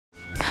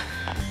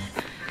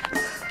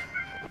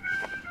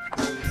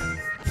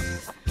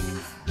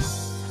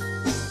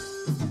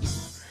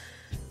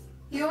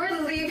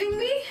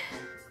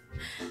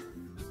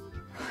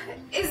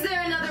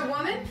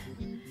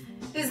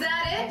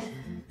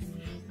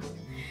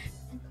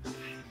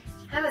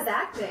How was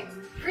acting?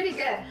 Pretty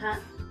good, huh?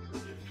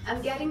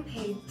 I'm getting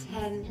paid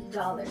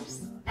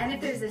 $10. And if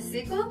there's a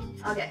sequel,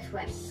 I'll get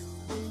 20.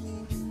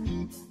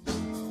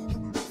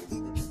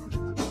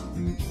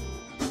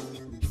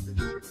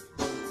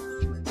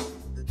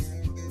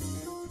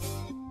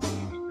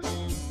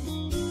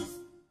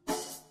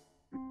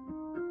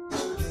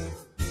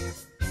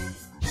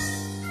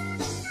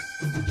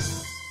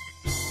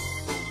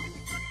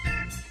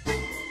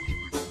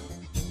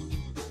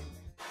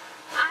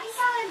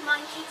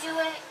 Monkey do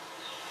it,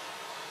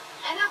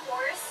 and a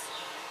horse.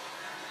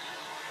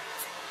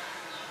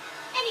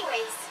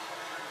 Anyways,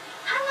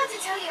 I want to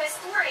tell you a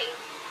story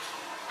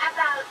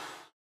about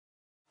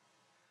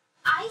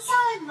I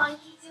saw a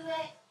monkey do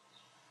it,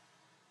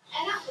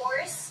 and a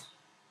horse.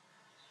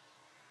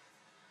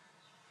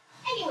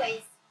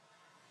 Anyways,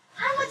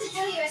 I want to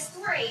tell you a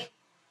story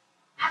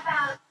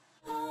about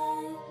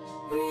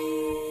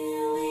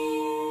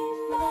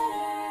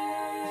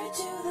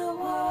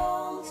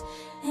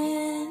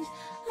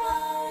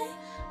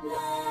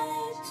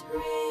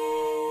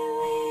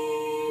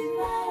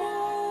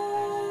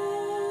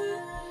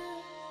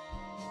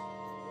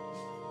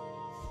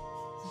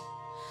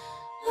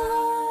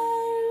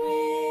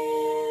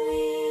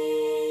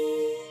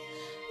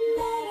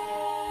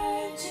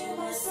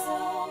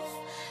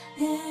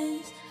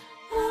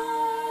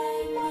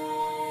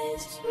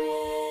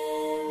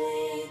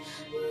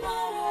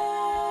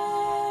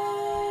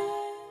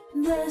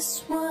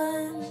This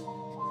one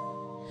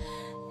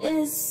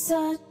is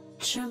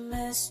such a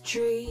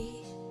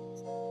mystery.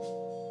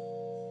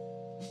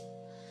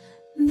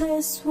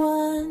 This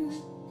one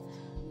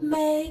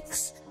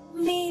makes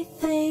me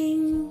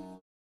think.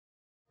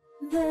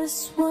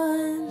 This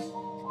one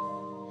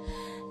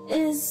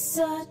is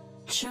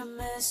such a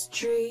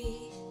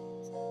mystery.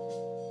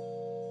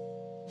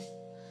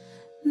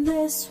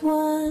 This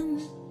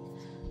one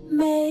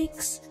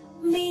makes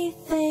me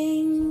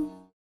think.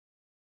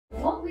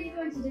 What we're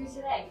going to do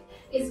today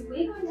is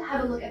we're going to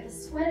have a look at the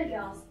sweater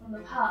girls from the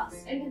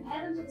past and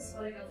compare them to the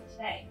sweater girls of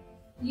today,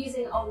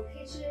 using old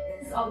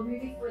pictures, old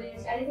movie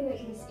footage, anything that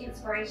can be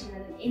inspiration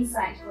and an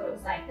insight to what it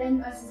was like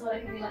then versus what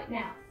it can be like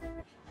now.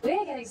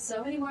 We're getting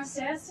so many more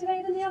stares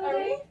today than the other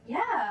day.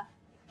 Yeah.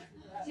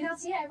 Do you not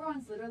see it?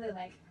 Everyone's literally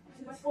like,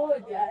 too much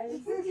forward, guys.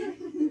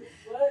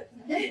 What?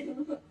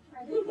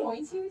 Are they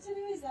pointing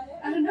today? Is that it?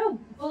 I don't know.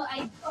 Well,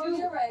 Oh,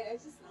 you're right. I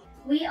just...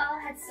 We all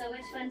had so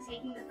much fun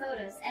taking the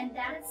photos, and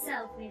that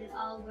itself made it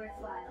all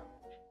worthwhile.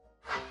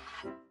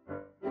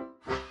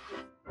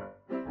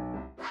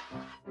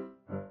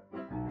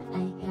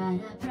 I got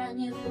a brand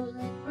new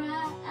bullet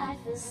bra, I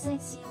feel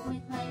sexy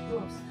with my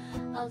boobs.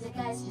 All the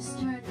guys just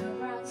turn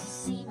around to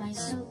see my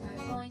super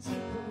pointy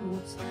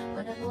boobs.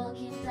 When I'm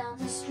walking down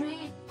the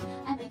street,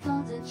 I make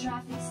all the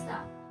traffic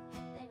stop.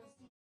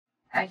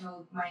 I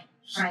told my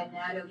friend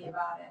Natalie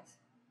about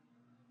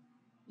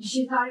it.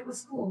 She thought it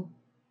was cool.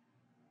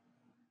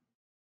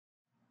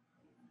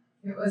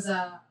 It was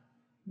a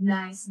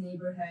nice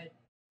neighborhood.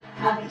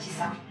 I'll get you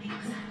some.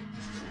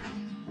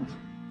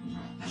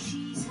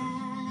 She's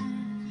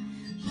had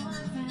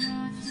boyfriend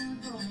after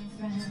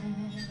boyfriend.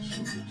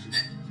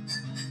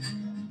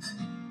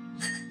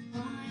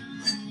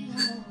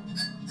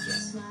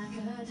 Just like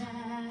her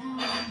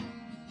dad.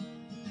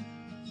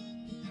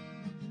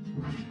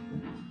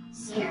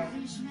 Here.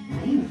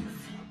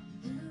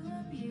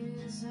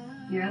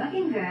 You're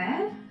looking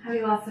good. Have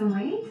you lost some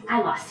weight?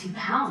 I lost 2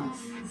 pounds.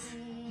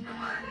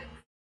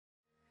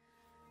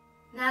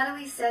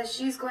 Natalie says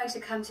she's going to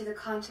come to the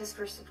contest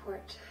for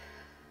support.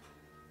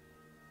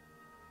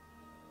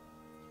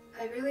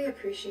 I really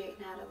appreciate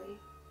Natalie.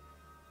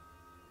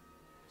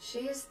 She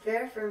is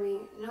there for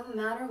me no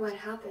matter what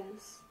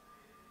happens.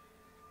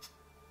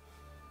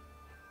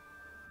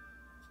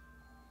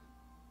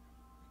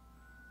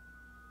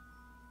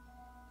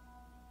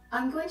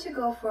 I'm going to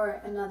go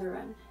for another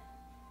run.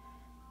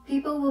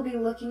 People will be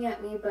looking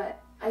at me,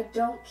 but I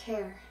don't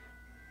care.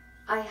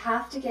 I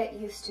have to get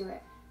used to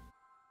it.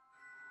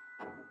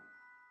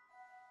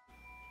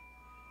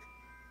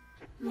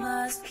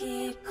 Must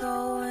keep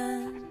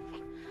going,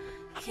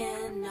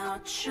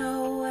 cannot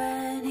show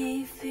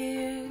any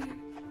fear.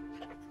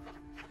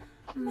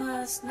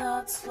 Must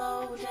not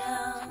slow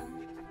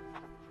down,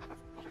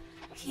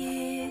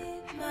 keep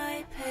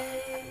my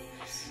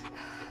pace.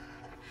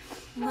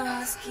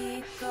 Must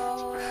keep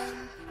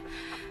going,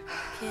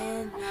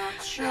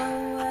 cannot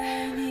show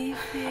any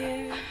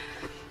fear.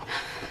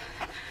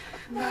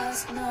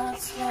 Must not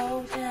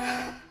slow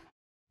down.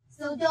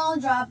 So don't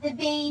drop the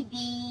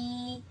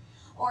baby,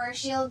 or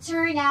she'll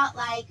turn out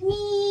like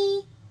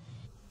me.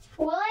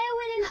 Will I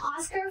win an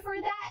Oscar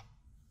for that?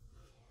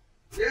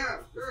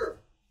 Yeah, sure.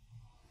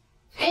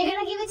 Are you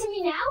gonna give it to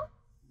me now?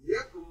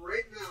 Yep,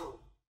 right now.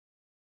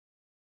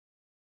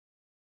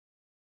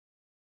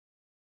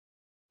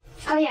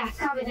 Oh yeah,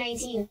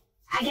 COVID-19.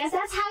 I guess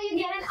that's how you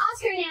get an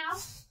Oscar now.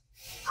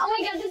 Oh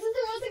my god, this is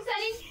the most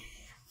exciting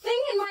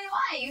thing in my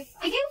life.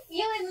 I can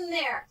feel it in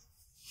there.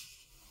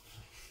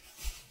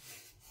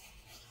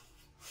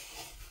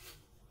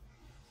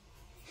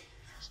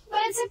 But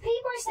it's a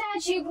paper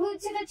statue glued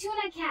to the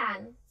tuna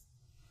can.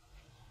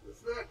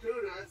 It's not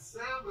tuna, it's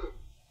salmon.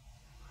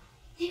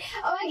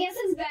 Oh, I guess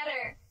it's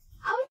better.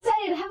 I'm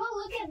excited. Have a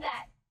look at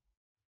that.